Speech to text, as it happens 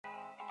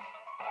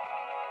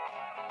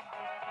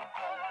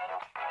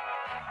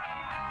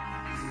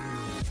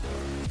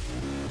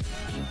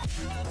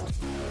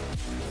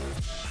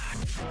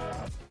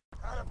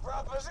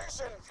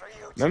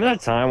Remember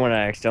that time when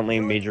I accidentally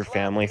made your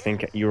family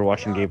think you were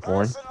watching gay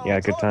porn? Yeah,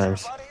 good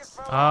times.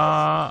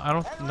 I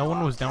don't. No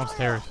one was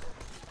downstairs.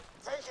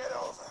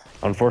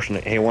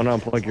 Unfortunate. Hey, wanna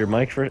unplug your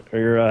mic for or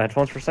your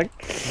headphones for a sec?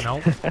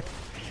 No.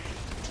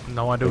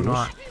 No, I do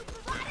not.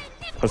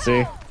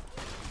 Pussy.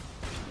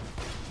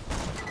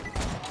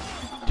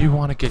 Do you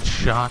want to get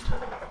shot?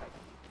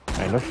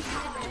 Kind of.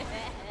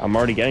 I'm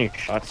already getting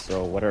shots,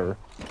 so whatever.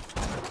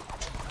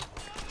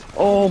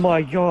 Oh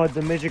my god,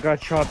 the midget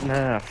got chopped in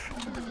half.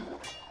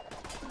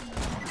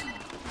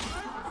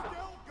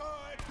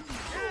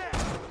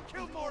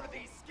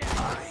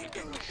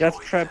 Death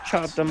Trap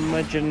chopped the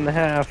midget in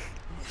half.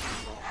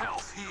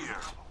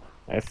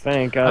 I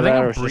think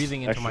I'm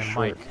breathing into my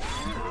mic.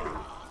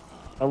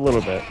 A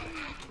little bit.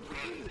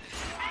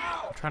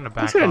 I'm trying to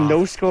back He's got a off.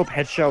 no-scope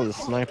headshot with a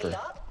sniper.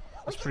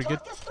 That's pretty good.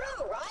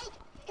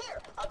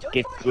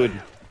 Get good.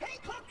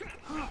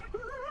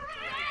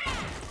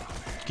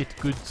 Get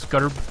good,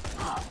 Scutterb.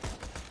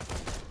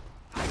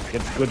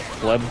 Get good,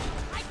 pleb.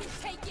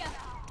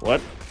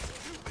 What?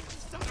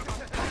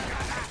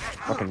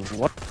 Fucking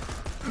what?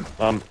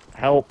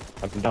 Help.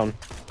 I'm down.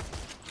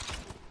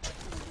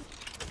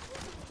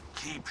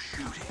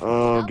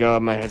 Oh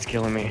god, my head's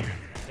killing me.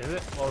 Is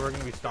it? Well, we're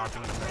gonna be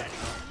stopping in a minute.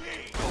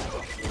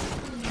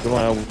 You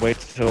wanna wait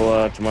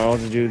till tomorrow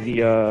to do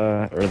the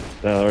or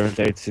the other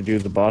day to do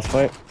the boss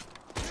fight?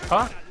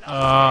 Huh?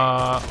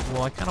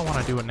 Well, I kind of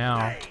want to do it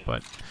now,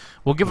 but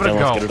we'll give it a go.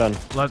 Let's get it done.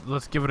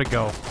 Let's give it a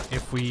go.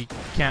 If we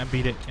can't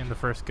beat it in the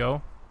first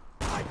go,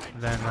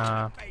 then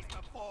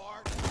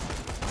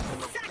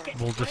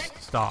we'll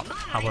just stop.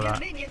 How about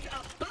that?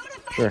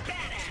 Sure.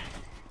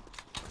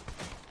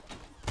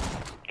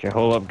 Okay,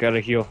 hold up,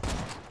 gotta heal.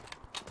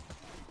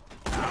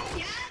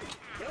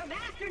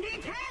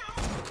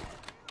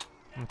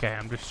 Okay,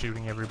 I'm just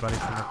shooting everybody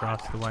from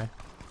across the way.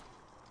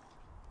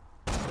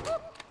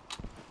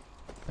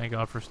 Thank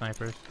God for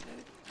snipers.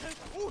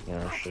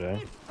 Yeah, should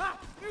I?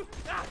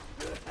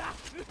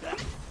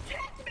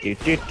 Oh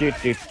shit!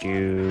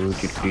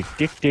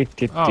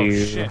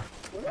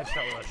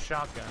 Headshot with a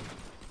shotgun.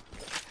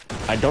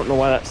 I don't know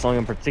why that song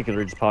in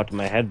particular just popped in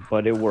my head,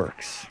 but it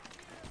works.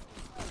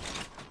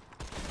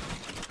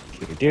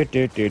 Because it's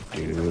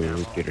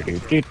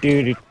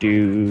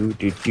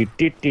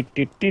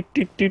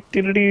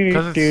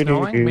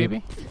snowing,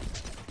 maybe?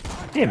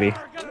 Maybe. I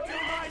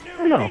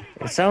don't know.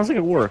 It sounds like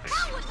it works.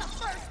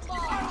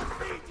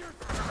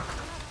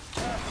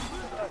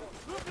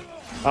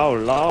 Oh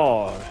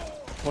lord.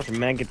 Watch a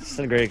man get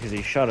disintegrated because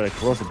he shot a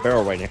corrosive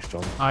barrel right next to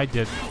him. I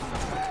did.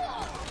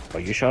 Oh,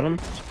 you shot him?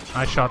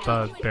 I shot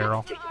the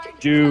barrel.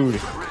 Dude.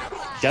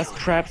 Death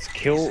Trap's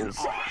kills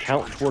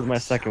count toward my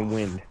second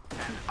wind.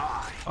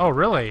 Oh,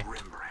 really?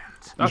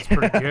 That's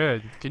pretty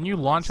good. Can you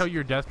launch out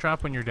your death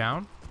trap when you're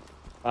down?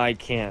 I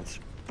can't,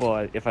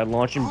 but if I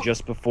launch him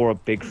just before a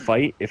big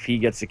fight, if he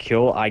gets a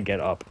kill, I get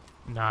up.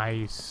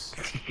 Nice.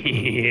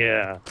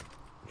 Yeah.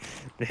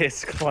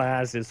 This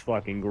class is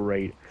fucking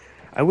great.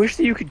 I wish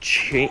that you could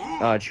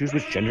choose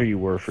which gender you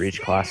were for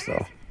each class,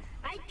 though.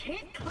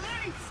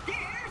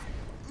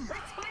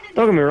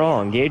 Don't get me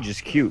wrong, Gage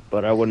is cute,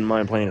 but I wouldn't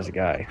mind playing as a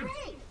guy.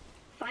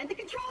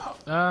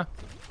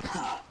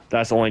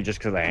 That's only just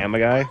because I am a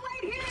guy.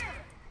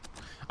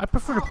 I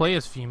prefer to play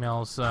as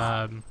females.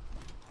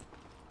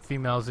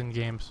 Females in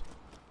games.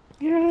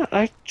 Yeah,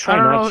 I try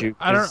not to.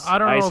 I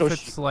don't know if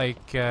it's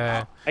like.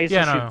 I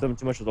associate them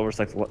too much with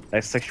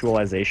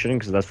over-sexualization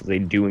because that's what they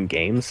do in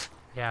games.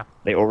 Yeah.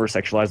 They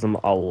over-sexualize them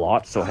a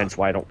lot, so hence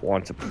why I don't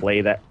want to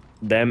play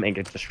them and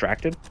get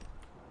distracted.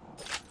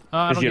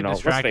 I don't get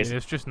distracted.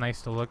 It's just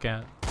nice to look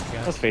at.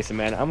 Let's face it,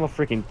 man. I'm a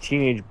freaking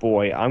teenage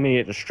boy. I'm gonna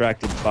get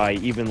distracted by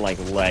even like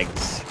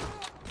legs.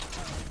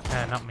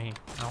 Yeah, not me.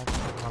 I'm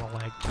not a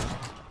leg person.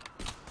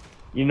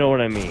 You know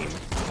what I mean?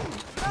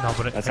 No,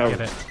 but I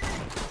get it.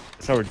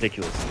 That's how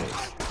ridiculous it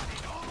is.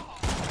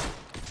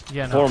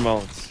 Yeah, no.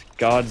 Hormones.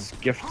 God's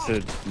gift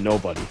to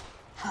nobody.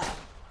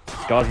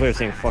 God's way of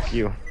saying fuck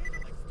you.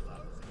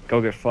 Go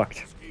get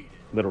fucked.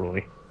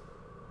 Literally.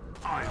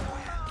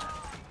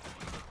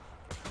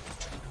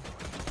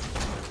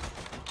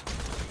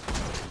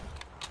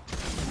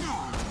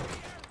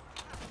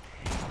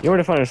 You know what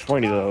I find is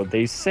funny though?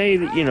 They say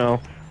that, you know,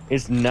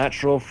 it's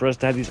natural for us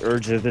to have these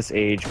urges at this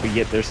age, but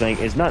yet they're saying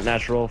it's not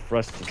natural for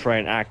us to try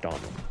and act on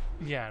them.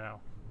 Yeah, no.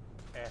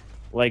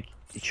 Like,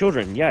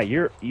 children, yeah,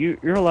 you're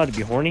allowed to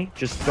be horny,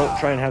 just don't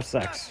try and have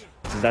sex.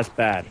 'Cause that's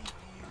bad.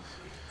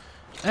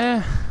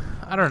 I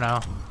don't know.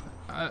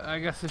 I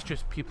guess it's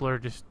just people are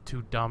just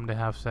too dumb to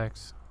have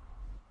sex.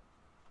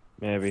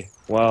 Maybe.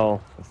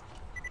 Well,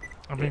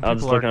 I mean,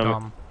 people are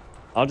dumb.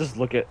 I'll just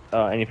look at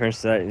any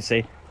parents that and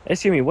say,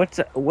 excuse me,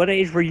 what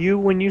age were you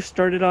when you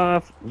started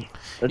off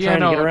yeah,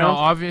 no,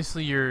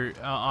 obviously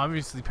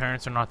obviously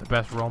parents are not the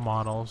best role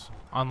models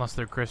unless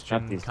they're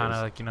Christian, kind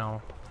of like, you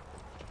know.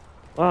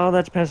 Well,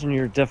 that depends on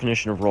your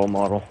definition of role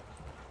model.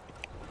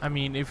 I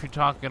mean, if you're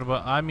talking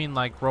about, I mean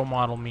like role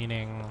model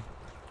meaning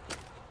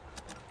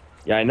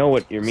Yeah, I know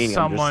what you're meaning.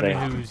 someone I'm just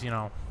saying. who's, you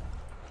know,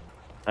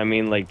 I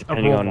mean, like, a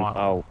depending role on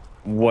model.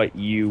 what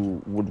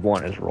you would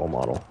want as a role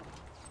model.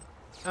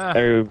 Uh,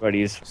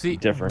 Everybody's See,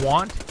 different.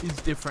 want is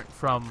different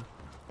from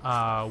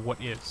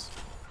what is.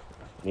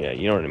 Yeah,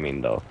 you know what I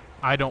mean, though.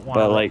 I don't want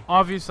But, to. like,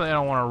 Obviously, I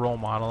don't want a role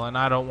model, and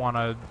I don't want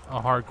a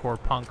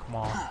hardcore punk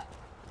mom.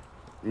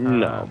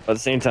 no. But at the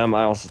same time,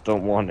 I also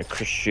don't want a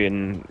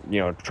Christian,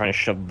 trying to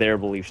shove their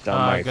beliefs down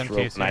my Gun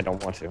throat, and I casing.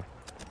 don't want to. Oh,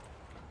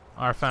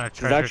 I found a Because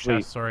treasure actually,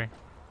 chest. Sorry.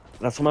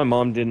 that's why my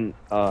mom did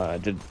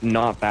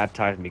not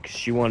baptize me, because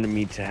she wanted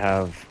me to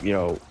have,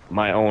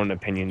 my own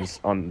opinions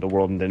on the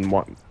world and didn't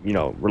want,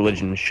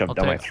 religion shoved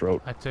down my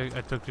throat. I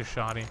took the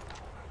shoddy.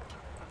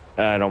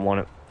 I don't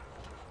want it.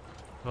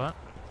 What?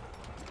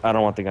 I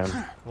don't want the gun.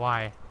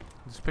 Why?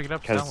 Just pick it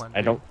up, Because sell it.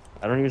 I don't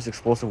use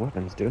explosive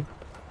weapons, dude.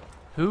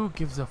 Who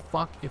gives a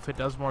fuck if it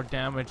does more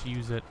damage?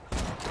 Use it.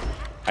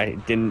 I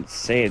didn't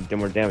say it did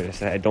more damage. I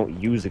said I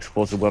don't use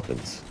explosive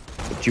weapons.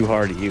 They're too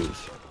hard to use.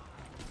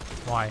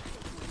 Why?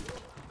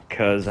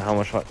 Because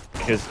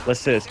let's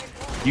say this.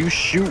 You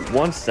shoot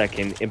 1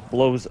 second, it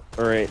blows,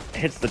 or it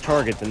hits the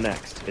target the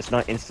next. It's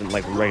not instant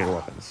like regular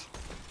weapons.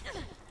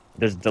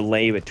 There's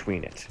delay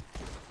between it.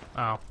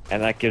 Oh.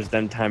 And that gives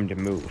them time to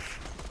move.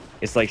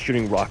 It's like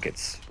shooting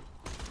rockets.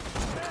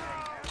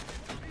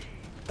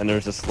 And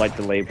there's a slight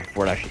delay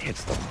before it actually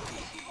hits them.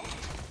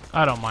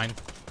 I don't mind.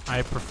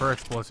 I prefer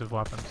explosive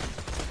weapons.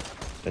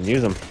 Then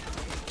use them.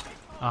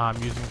 I'm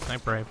using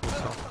sniper rifles,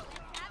 so.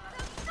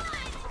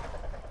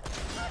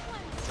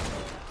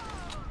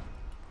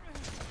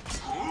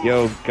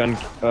 Yo,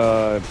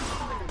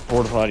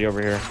 porta potty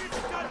over here.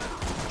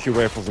 2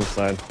 rifles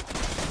inside.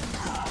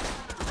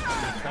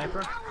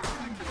 Sniper?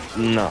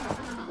 No,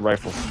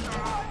 rifles.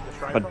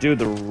 But dude,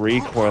 the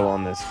recoil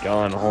on this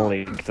gun,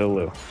 holy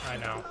Cthulhu. I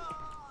know.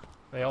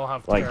 They all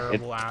have Like,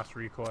 terrible ass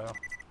recoil.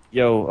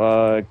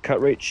 Yo, cut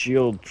rate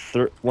shield,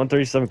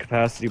 137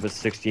 capacity but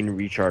 16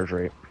 recharge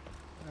rate.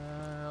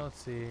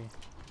 Let's see.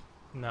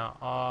 No,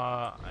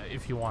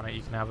 if you want it,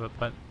 you can have it,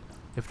 but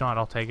if not,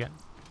 I'll take it.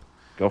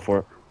 Go for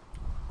it.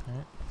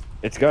 Alright.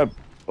 It's got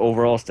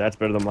overall stats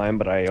better than mine,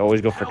 but I always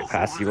go for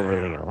capacity over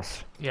everything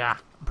else. Yeah,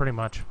 pretty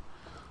much.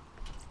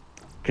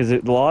 Because the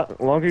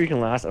longer you can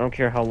last, I don't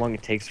care how long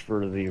it takes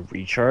for the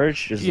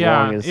recharge, as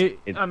long as it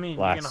I mean,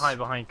 lasts. you can hide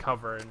behind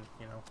cover and,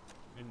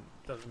 it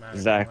doesn't matter.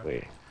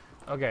 Exactly.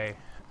 Okay,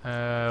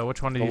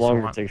 which one do The you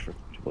longer want? it takes for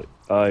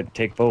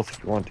take both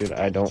if you want, dude.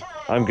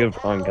 I'm good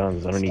on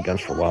guns. I don't need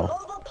guns for a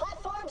while.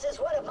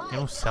 You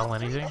don't sell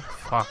anything?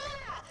 Fuck.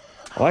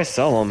 Well, I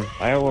sell them.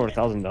 I have over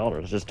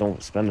 $1,000. Just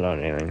don't spend it on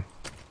anything.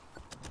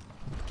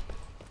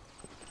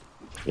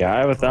 Yeah, I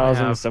have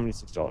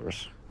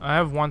 $1,076. I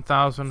have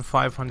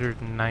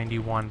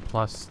 1,591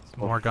 plus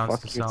more guns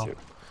to sell.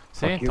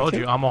 See, I told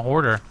you, I'm a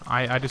hoarder.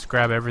 I just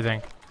grab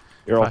everything.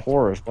 You're a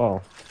whore as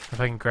well. If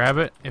I can grab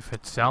it, if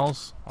it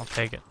sells, I'll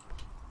take it.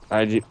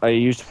 I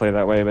used to play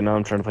that way, but now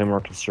I'm trying to play more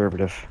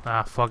conservative.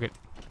 Ah, fuck it.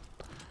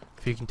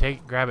 If you can take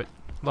it, grab it.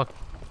 Look.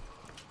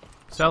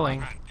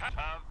 Selling.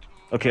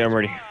 Okay, I'm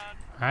ready.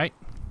 Alright.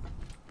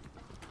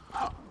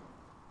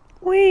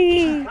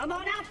 Whee! Come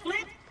on out,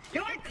 Flint!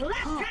 Your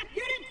claptrap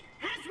unit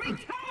has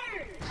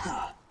returned!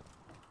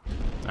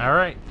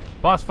 Alright.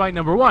 Boss fight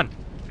number 1.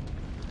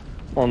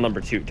 Well,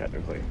 number 2,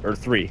 technically. Or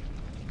 3.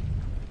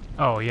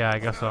 Oh, yeah, I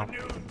guess so.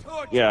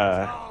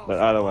 Yeah, but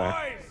either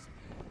way.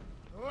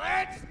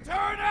 Let's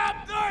turn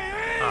up the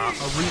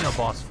heat! Arena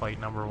boss fight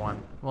number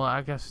 1. Well,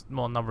 I guess,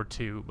 number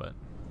 2, but...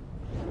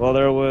 Well,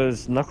 there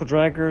was Knuckle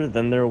Dragger,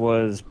 then there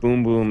was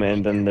Boom Boom,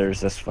 and then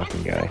there's this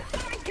fucking guy.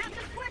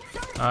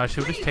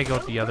 Should we just take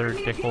out the other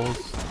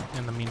dickholes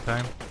in the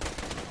meantime?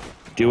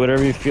 Do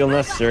whatever you feel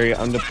necessary.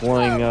 I'm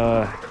deploying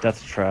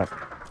Death Trap.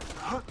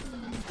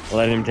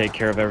 Let him take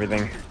care of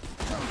everything.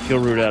 He'll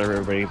root out of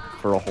everybody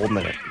for a whole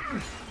minute.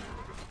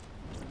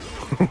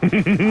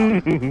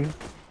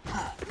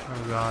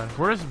 Oh god.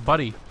 Where's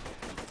Buddy?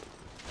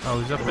 Oh,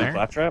 he's up there?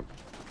 Claptrap?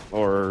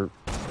 Or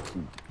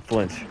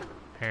Flint?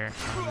 Here,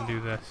 I'm gonna do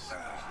this.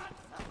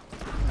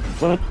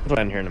 Flint's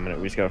down here in a minute.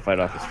 We just gotta fight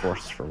off his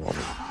forces for a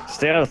moment.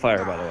 Stay out of the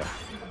fire, by the way.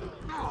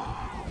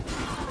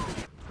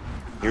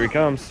 Here he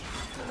comes.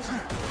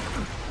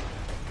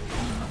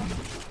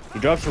 He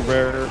drops a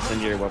rare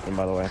incendiary weapon,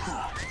 by the way.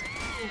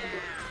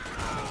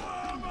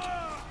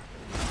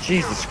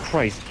 Jesus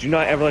Christ, do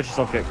not ever let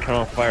yourself get caught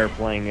on fire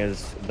playing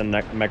as the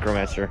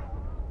Necromancer.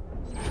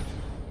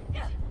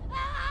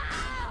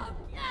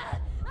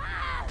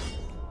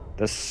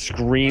 The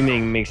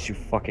screaming makes you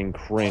fucking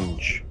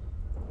cringe.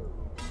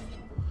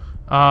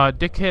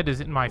 Dickhead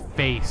is in my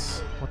face.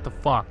 What the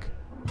fuck?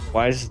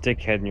 Why is his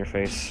dickhead in your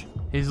face?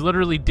 He's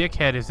literally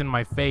Dickhead is in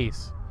my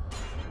face.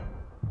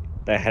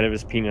 The head of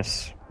his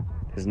penis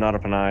is not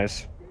up an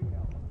eyes.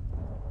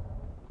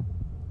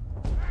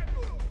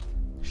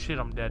 Shit,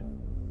 I'm dead.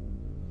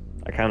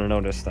 I kind of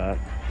noticed that.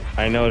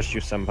 I noticed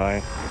you,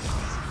 senpai.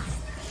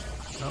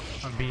 Nope,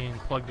 I'm being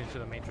plugged into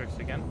the Matrix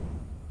again.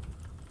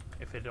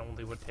 If it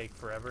only would take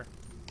forever.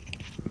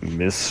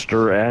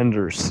 Mr.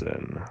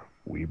 Anderson,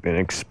 we've been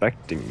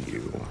expecting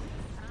you.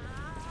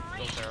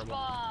 So terrible.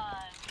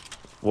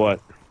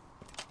 What?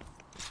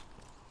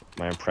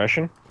 My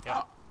impression?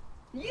 Yeah.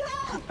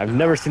 I've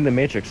never seen The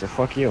Matrix, so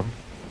fuck you.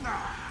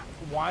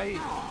 Why?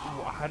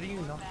 How do you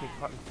not get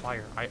caught in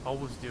fire? I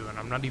always do, and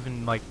I'm not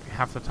even like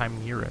half the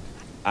time near it.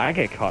 I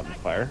get caught in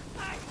fire.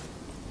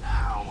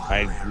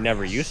 I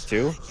never used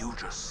to.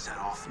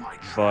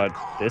 But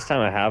this time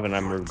I have, and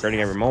I'm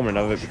regretting every moment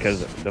of it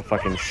because the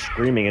fucking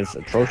screaming is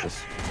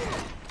atrocious.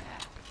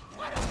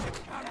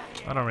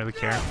 I don't really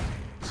care.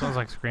 Sounds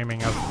like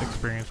screaming. I've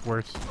experienced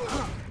worse.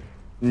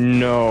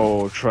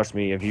 No, trust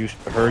me. If you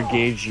heard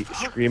Gage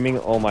screaming,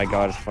 oh my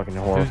god, it's fucking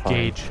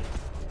horrifying. Who's Gage?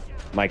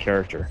 My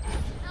character.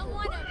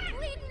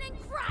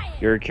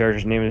 Your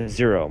character's name is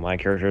Zero. My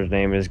character's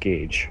name is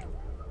Gage.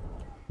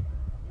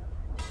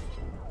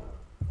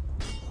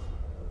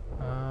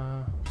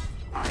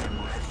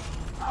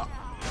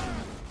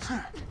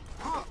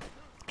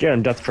 Get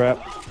him, Death Trap.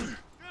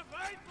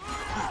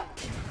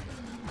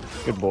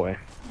 Good boy.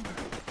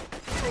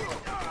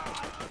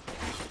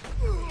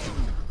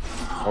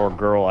 Or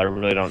girl, I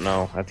really don't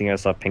know. I think I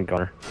saw pink on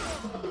her.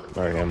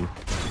 Or him.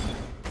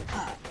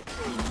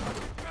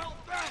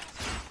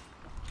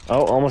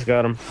 Oh, almost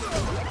got him.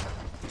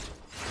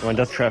 Come on,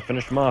 Death Trap,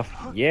 finish him off.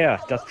 Yeah,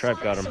 Death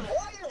Trap got him.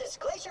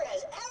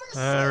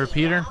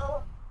 Repeater?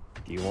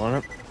 Do you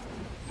want it?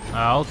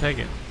 I'll take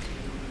it.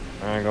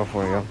 Alright, go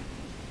for it, go.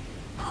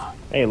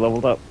 Hey,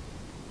 leveled up.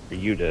 Or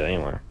you did,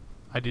 anyway.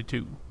 I did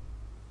too.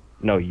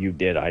 No, you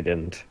did, I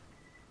didn't.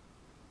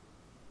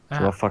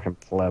 I'm a fucking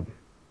pleb.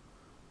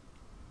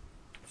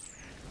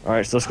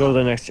 Alright, so let's go to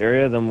the next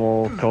area, then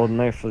we'll call it a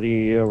night for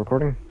the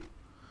recording.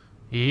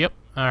 Yep.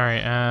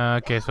 Alright,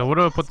 okay, so what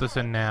do I put this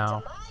in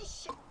now?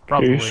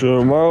 Probably. Okay, so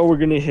tomorrow we're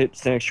gonna hit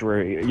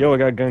Sanctuary. Yo, I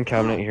got a gun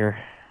cabinet here.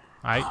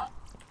 Aight.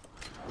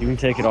 You can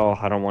take it all,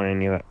 I don't want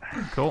any of it.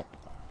 Cool.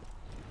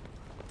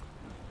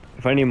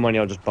 If I need money,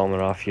 I'll just bum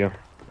it off you.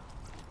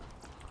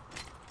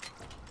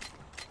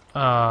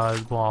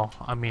 Well,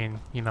 I mean,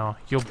 you know,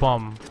 you'll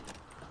bum,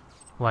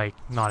 like,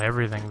 not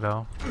everything,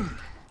 though.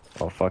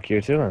 Well, fuck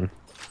you too, then.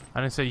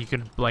 I didn't say you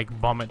could, like,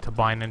 bum it to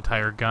buy an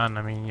entire gun.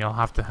 I mean, you'll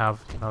have to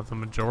have, you know, the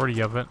majority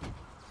of it.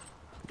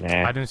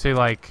 Nah. I didn't say,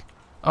 like,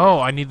 oh,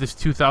 I need this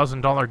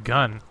 $2,000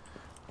 gun.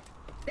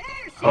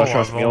 Oh,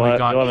 trust me, you'll have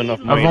enough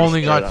money I've to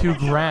only spare got that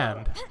 $2 much.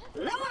 grand.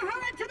 Lower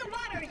her into the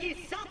water, you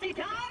salty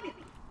dog!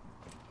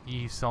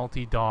 Ye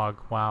salty dog.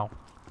 Wow.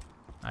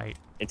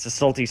 It's a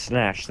salty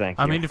snatch, thank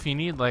you. I mean, if you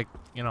need, like,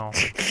 you know,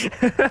 if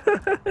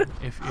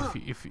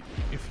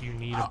you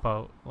need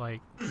about,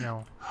 like, you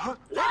know,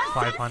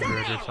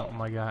 500 or something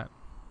like that.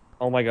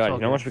 Oh my god, So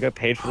you know how much we got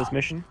paid for this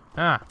mission?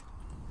 Ah.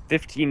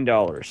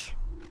 $15.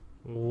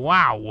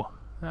 Wow.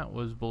 That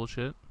was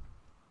bullshit.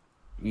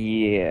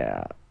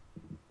 Yeah.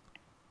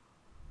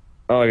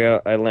 Oh,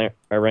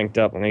 I ranked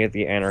up. I'm gonna get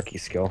the Anarchy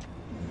skill.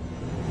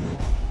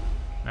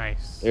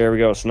 Nice. There we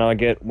go. So now I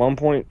get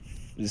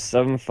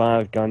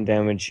 1.75 gun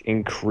damage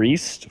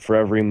increased for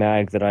every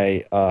mag that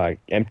I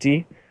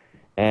empty,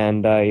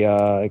 and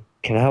I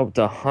can have up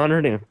to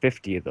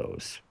 150 of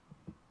those.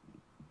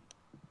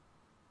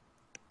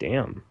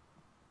 Damn.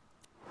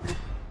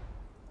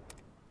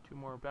 2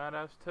 more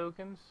badass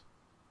tokens.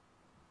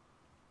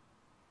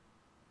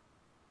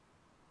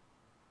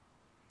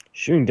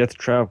 Shooting Death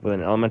Trap with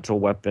an elemental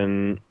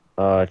weapon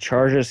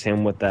charges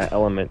him with that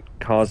element,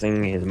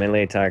 causing his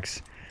melee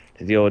attacks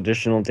to deal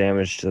additional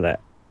damage to that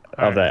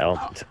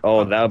element.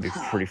 Oh, that would be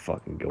pretty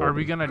fucking good. Are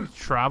we gonna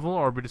travel,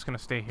 or are we just gonna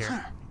stay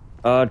here?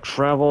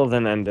 Travel,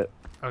 then end it.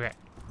 Okay.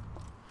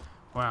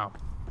 Wow.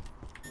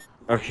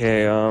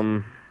 Okay,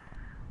 I'm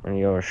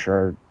gonna go a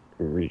shard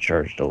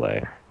recharge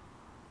delay.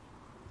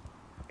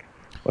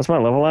 What's my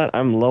level at?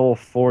 I'm level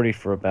 40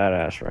 for a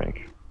badass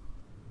rank.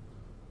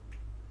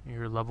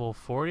 You're level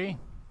 40?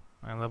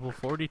 I'm level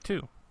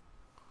 42.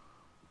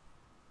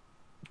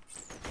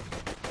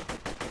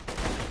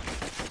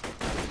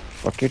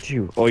 Fuck you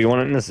too. Oh, you want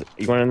to end this?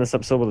 You want to end this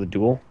episode with a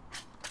duel?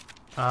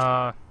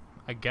 I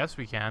guess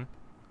we can.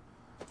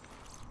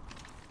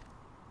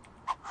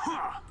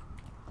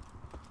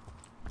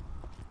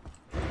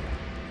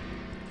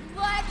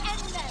 Blood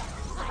and metal,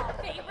 my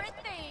favorite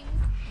thing.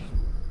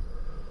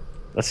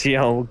 Let's see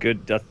how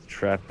good Death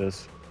Trap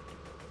is.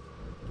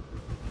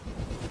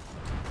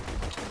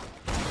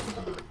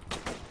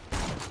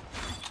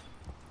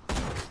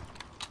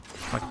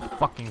 If I can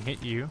fucking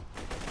hit you.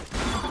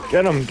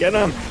 Get him! Get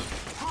him!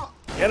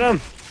 Get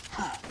him!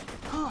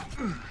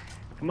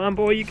 Come on,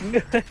 boy, you can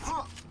do it!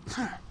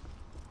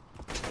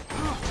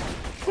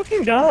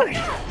 Fucking die!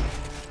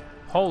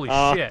 Holy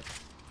shit.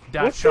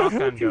 That What shotgun the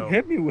hell did you dough.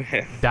 hit me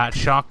with? That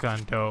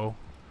shotgun dough.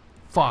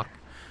 Fuck.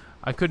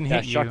 I couldn't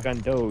That hit you. shotgun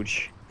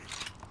Doge.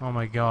 Oh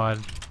my god.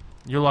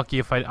 You're lucky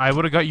if I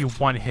would have got you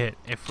one hit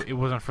if it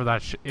wasn't for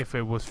that if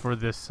it was for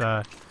this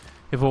if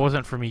it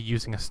wasn't for me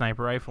using a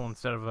sniper rifle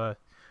instead of a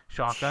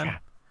shotgun.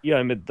 Yeah,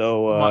 I admit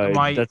though,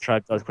 My Death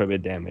Trap does quite a bit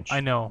of damage.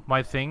 I know.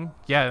 My thing.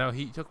 Yeah, no,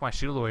 he took my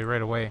shield away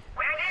right away.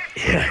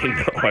 Yeah, I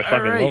know. I fucking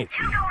Alright. won't.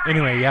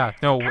 Anyway, yeah.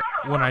 No,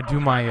 when I do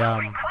my Inquire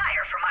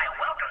for my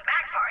welcome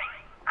back party.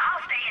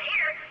 I'll stay in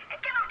here and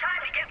give them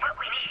time to get what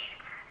we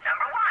need.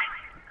 Number 1,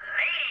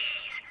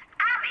 ladies.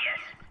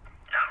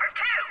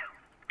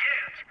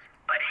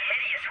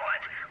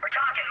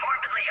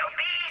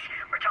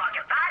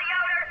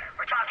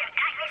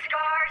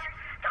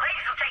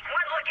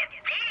 look at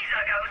these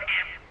uggos,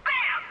 and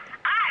bam!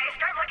 I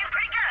start looking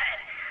pretty good.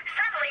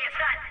 Suddenly it's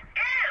not,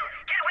 ew,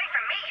 get away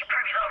from me, you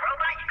pervy little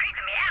robot, you're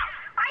creeping me out.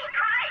 Why are you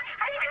crying?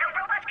 I didn't even know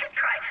robots could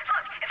cry.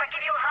 Look, if I give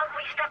you a hug,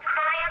 will you stop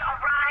crying?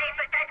 Alright,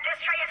 but that disc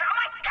tray is, oh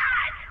my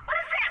god! What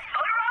is this,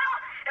 motor oil?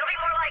 It'll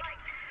be more like,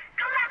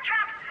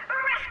 Claptrap,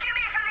 rescue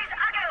me from these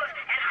uggos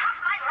and hump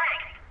my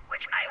leg,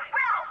 which I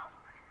will.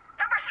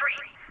 Number 3,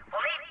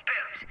 we'll need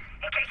booze,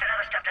 in case that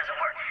other stuff doesn't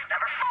work.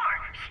 Number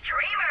 4,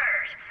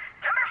 streamers.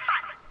 Number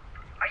 5,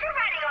 are you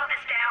writing all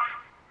this down?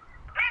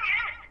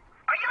 Minion,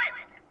 are you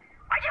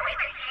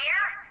even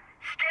here?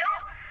 Still?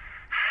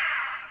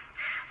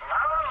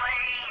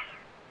 Lonely.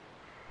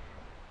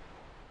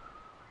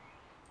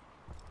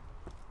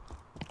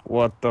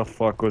 What the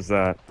fuck was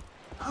that?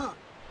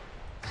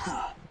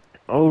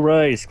 Oh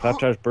right, it's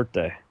Claptrap's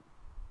birthday.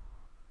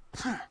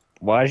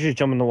 Why did you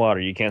jump in the water?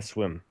 You can't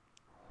swim.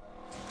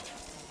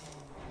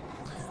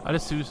 I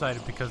just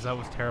suicided because that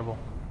was terrible.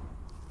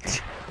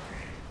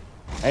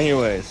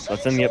 Anyways,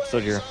 let's end the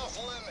episode here.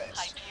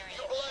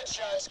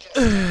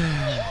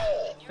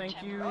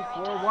 Thank you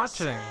for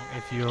watching.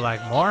 If you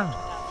like more,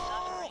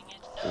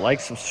 Like,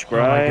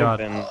 subscribe,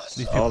 God. and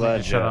These people all need that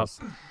to shut up. jazz.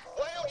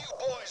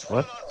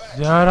 What?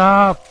 Shut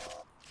up!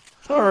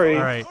 Sorry.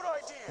 Alright.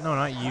 No,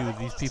 not you.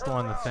 These people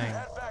on the thing.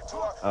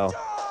 Oh.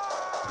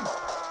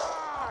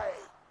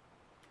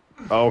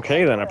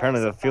 Okay then,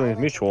 apparently the feeling is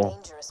mutual.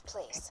 Dangerous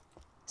place.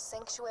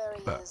 Sanctuary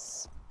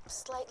is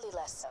slightly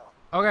less so.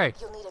 Okay.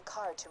 You'll need a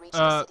card to reach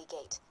the city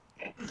gate.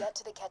 Get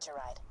to the catcher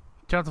ride.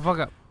 Shut the fuck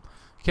up.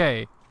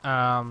 Okay.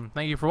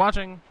 Thank you for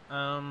watching.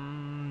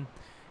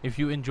 If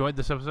you enjoyed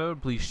this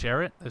episode, please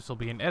share it. This will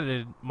be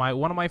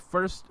one of my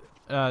first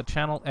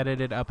channel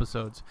edited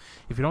episodes.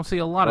 If you don't see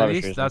a lot of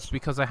these, that's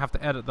because I have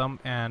to edit them,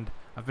 and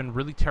I've been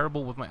really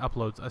terrible with my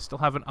uploads. I still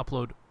haven't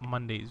uploaded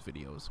Monday's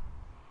videos.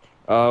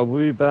 We'll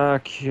be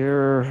back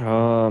here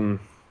And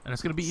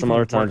it's gonna be some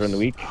other time during the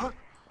week.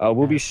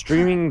 We'll be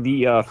streaming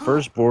the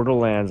first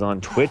Borderlands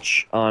on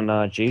Twitch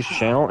on Jay's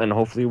channel, and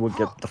hopefully we'll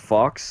get the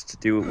Fox to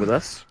do it with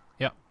us.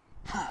 Yep.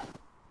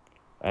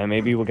 And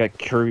maybe we'll get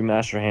Kirby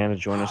Master Hand to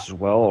join us as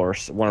well, or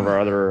one of our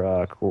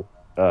other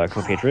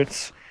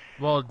compatriots.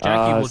 Well,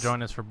 Jackie will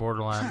join us for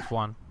Borderlands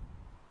 1.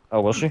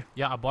 Oh, will she?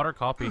 Yeah, I bought her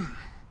copy.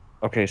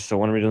 Okay, so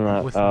when are we doing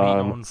that? With me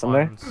own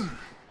Sunday?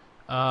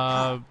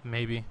 funds.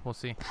 Maybe. We'll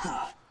see.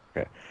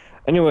 Okay.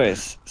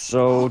 Anyways,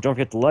 so don't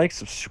forget to like,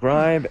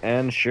 subscribe,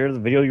 and share the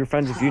video with your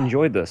friends if you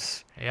enjoyed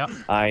this. Yep.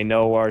 I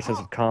know our sense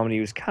of comedy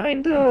was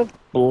kind of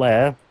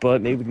bleh,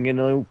 but maybe we can get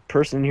another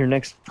person in here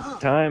next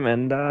time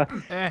and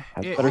have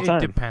a better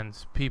time. It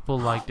depends. People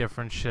like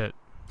different shit.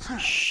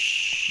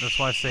 Shh. That's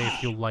why I say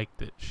if you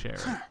liked it, share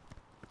it.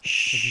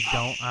 If you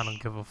don't, I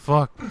don't give a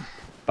fuck.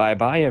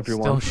 Bye-bye,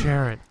 everyone. Still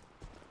share it.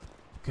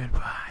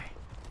 Goodbye.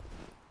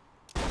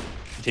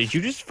 Did you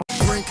just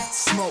drink,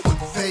 smoke,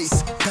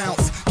 face,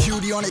 bounce.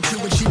 Cutie on it too,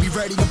 and she be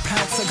ready to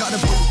pounce. I got a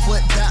boot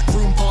flip, back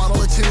room bottle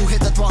or two. Hit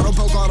the throttle,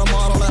 broke on a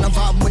model, and I'm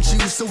vibing with you.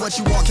 So what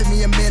you want? Give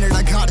me a minute,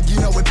 I got it, you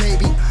know it,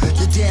 baby.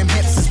 Your damn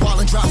hips is wild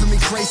and driving me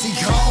crazy.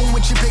 Come on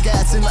with your big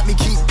ass and let me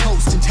keep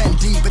posting. 10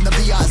 deep in the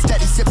VI,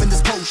 steady sipping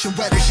this potion.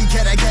 Whether she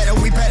get her,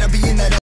 we better be in that.